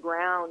on the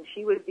ground.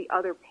 She was the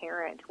other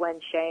parent when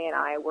Shay and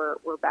I were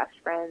best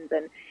friends,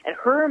 and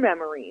her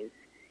memories,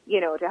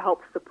 to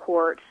help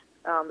support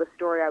the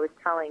story I was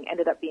telling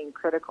ended up being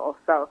critical.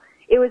 So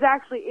it was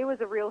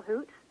a real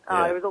hoot.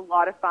 It was a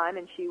lot of fun,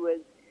 and she was,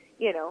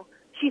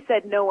 she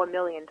said no a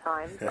million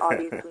times.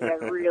 Obviously, I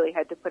really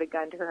had to put a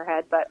gun to her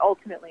head, but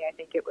ultimately, I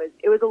think it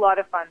was a lot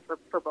of fun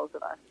for both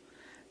of us.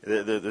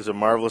 There's a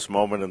marvelous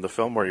moment in the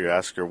film where you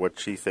ask her what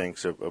she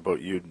thinks about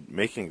you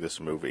making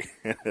this movie.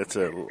 It's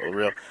a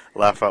real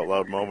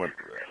laugh-out-loud moment.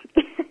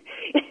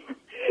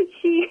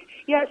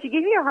 She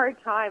gave me a hard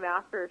time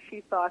after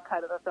she saw a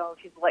cut of the film.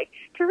 She's like,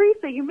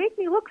 Teresa, you make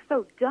me look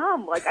so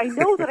dumb. Like, I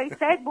know that I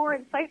said more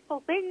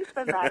insightful things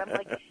than that. I'm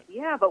like,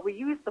 yeah, but we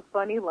used the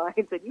funny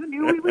lines, and you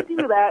knew we would do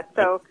that,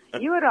 so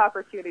you had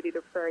opportunity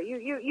to pray.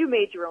 You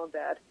made your own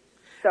bed.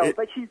 So,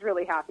 but she's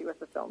really happy with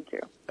the film too.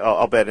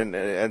 I'll bet,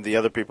 and the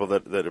other people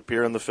that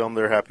appear in the film,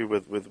 they're happy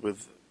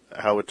with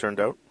how it turned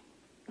out.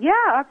 Yeah,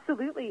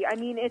 absolutely. I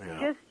mean,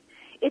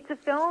 it's a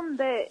film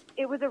that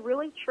it was a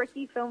really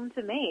tricky film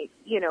to make,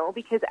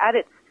 because at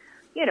its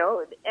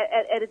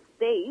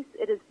base,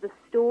 it is the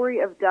story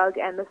of Doug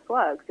and the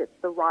Slugs. It's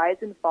the rise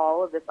and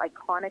fall of this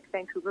iconic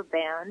Vancouver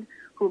band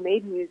who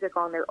made music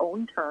on their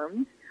own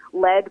terms,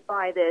 led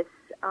by this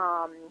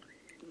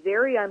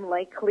very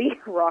unlikely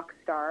rock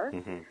star.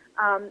 Mm-hmm.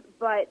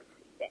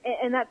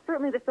 And that's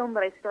certainly the film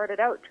that I started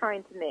out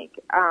trying to make.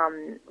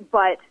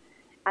 But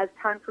as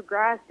time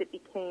progressed, it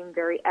became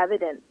very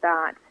evident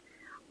that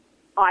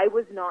I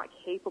was not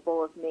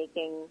capable of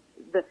making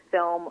the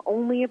film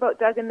only about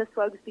Doug and the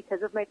Slugs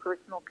because of my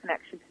personal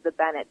connection to the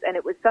Bennetts. And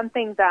it was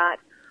something that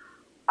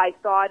I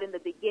thought in the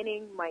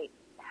beginning might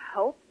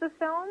help the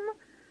film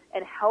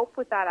and help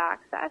with that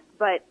access,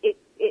 but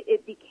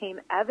it became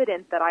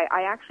evident that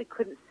I actually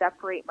couldn't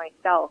separate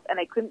myself, and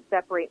I couldn't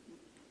separate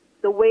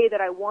the way that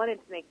I wanted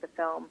to make the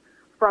film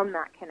from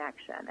that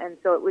connection. And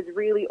so it was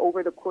really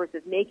over the course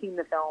of making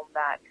the film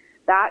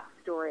that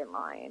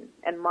storyline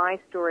and my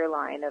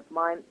storyline of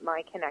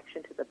my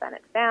connection to the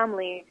Bennett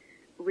family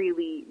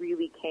really,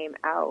 really came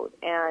out.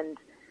 And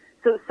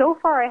so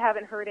far I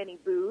haven't heard any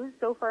boos.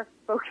 So far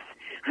folks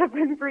have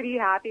been pretty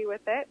happy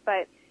with it.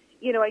 But,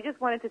 I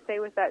just wanted to say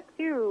with that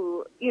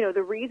too,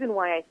 the reason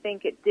why I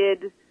think it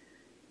did,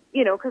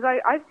 because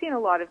I've seen a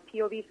lot of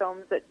POV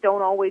films that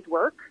don't always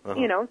work.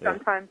 Uh-huh,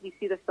 sometimes you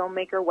see the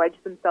filmmaker wedge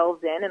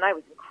themselves in, and I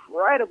was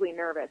incredibly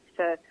nervous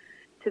to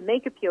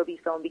make a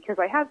POV film because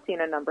I have seen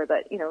a number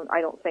that,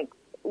 I don't think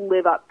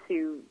live up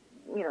to,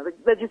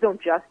 that just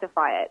don't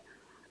justify it.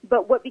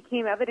 But what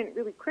became evident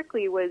really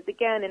quickly was,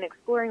 again, in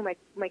exploring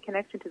my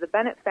connection to the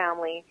Bennett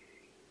family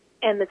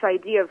and this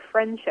idea of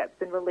friendships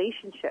and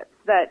relationships,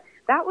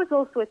 that was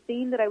also a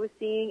theme that I was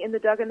seeing in the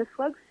Doug and the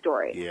Slugs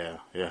story. Yeah,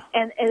 yeah.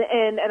 And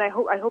I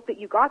hope that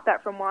you got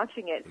that from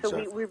watching it.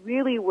 Exactly. So we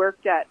really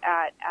worked at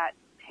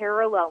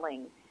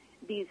paralleling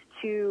these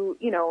two,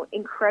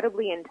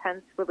 incredibly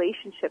intense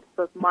relationships,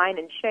 both mine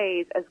and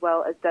Shay's, as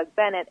well as Doug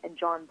Bennett and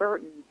John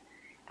Burton's,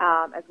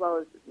 as well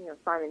as,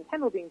 Simon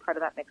Kendall being part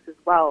of that mix as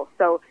well.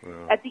 So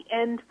at the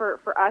end, for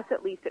us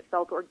at least, it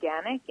felt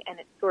organic, and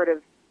it sort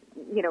of,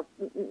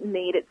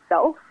 made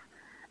itself.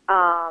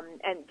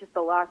 And just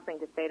the last thing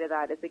to say to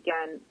that is,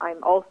 again,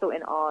 I'm also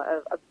in awe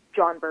of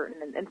John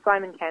Burton and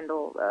Simon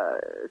Kendall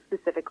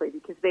specifically,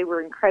 because they were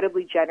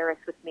incredibly generous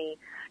with me,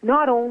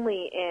 not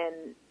only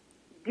in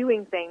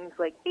doing things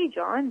like, hey,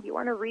 John, do you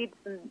want to read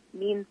some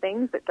mean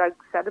things that Doug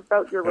said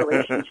about your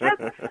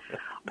relationship?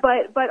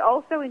 but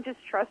also in just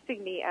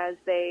trusting me as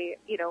they,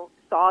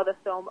 saw the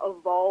film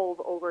evolve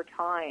over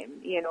time.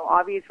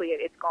 Obviously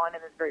it's gone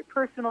in this very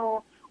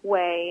personal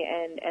way,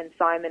 and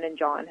Simon and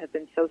John have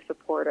been so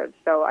supportive.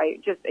 So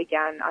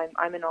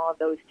I'm in awe of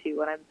those two,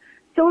 and I'm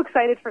so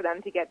excited for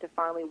them to get to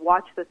finally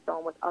watch this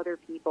film with other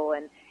people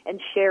and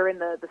share in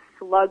the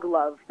slug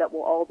love that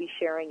we'll all be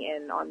sharing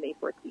in on May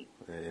 14th.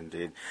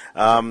 Indeed.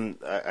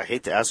 I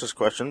hate to ask this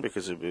question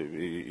because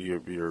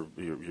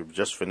you've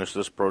just finished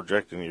this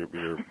project and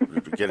you're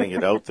getting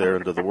it out there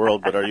into the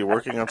world, but are you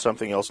working on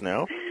something else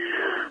now?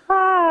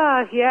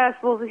 Yes.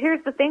 Well,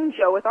 here's the thing,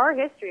 Joe. With our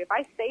history, if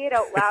I say it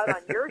out loud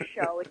on your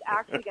show, it's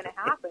actually going to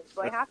happen,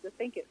 so I have to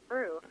think it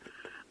through.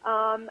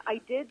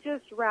 I did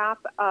just wrap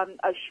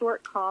a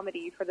short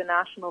comedy for the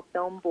National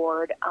Film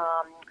Board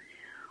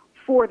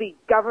for the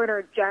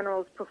Governor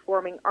General's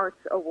Performing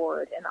Arts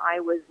Award, and I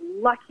was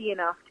lucky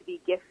enough to be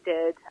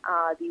gifted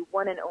the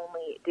one and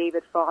only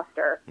David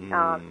Foster.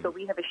 So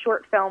we have a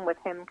short film with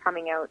him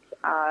coming out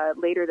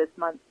later this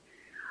month.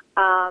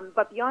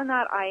 But beyond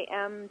that, I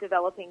am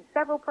developing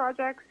several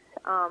projects.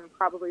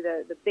 Probably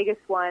the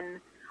biggest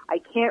one I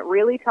can't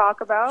really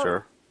talk about.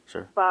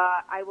 Sure.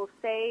 But I will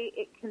say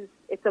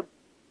it's a,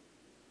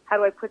 how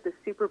do I put this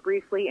super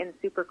briefly and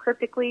super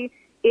cryptically?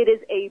 It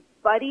is a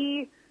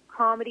buddy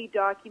comedy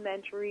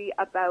documentary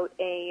about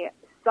a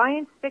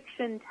science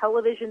fiction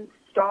television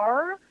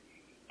star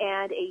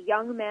and a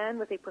young man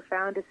with a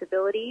profound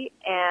disability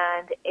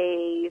and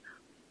a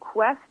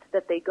quest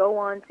that they go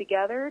on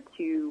together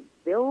to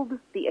build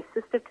the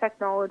assistive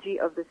technology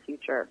of the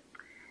future.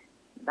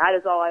 That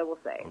is all I will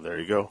say. Well, there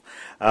you go.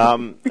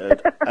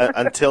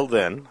 Until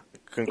then,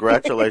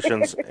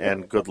 congratulations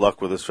and good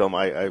luck with this film.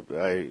 I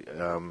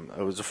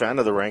was a fan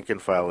of the Rank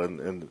and File,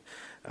 and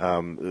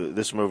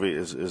this movie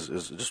is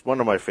just one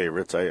of my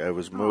favorites. I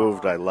was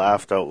moved. I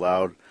laughed out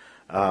loud.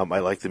 I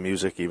like the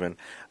music even.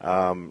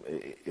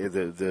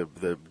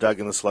 The Doug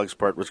and the Slugs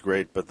part was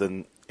great, but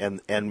then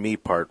and me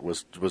part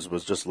was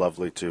just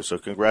lovely too. So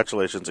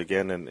congratulations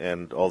again,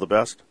 and all the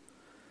best.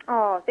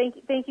 Oh, thank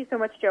you so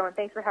much, Joe, and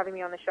thanks for having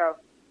me on the show.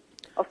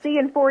 I'll see you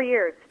in 4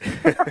 years.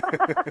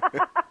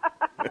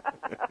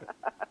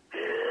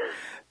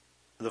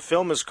 The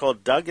film is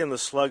called Doug and the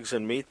Slugs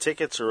and Me.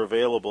 Tickets are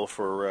available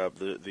for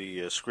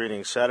the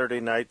screening Saturday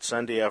night,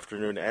 Sunday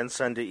afternoon, and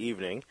Sunday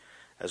evening,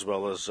 as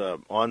well as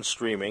on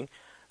streaming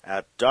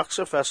at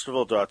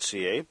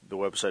doxafestival.ca. The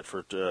website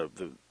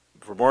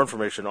for more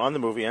information on the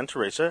movie and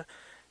Teresa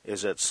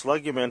is at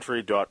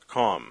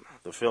slugumentary.com.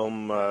 The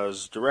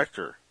film's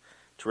director,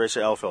 Teresa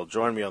Alfeld,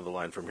 joined me on the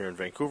line from here in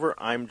Vancouver.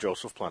 I'm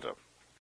Joseph Planta.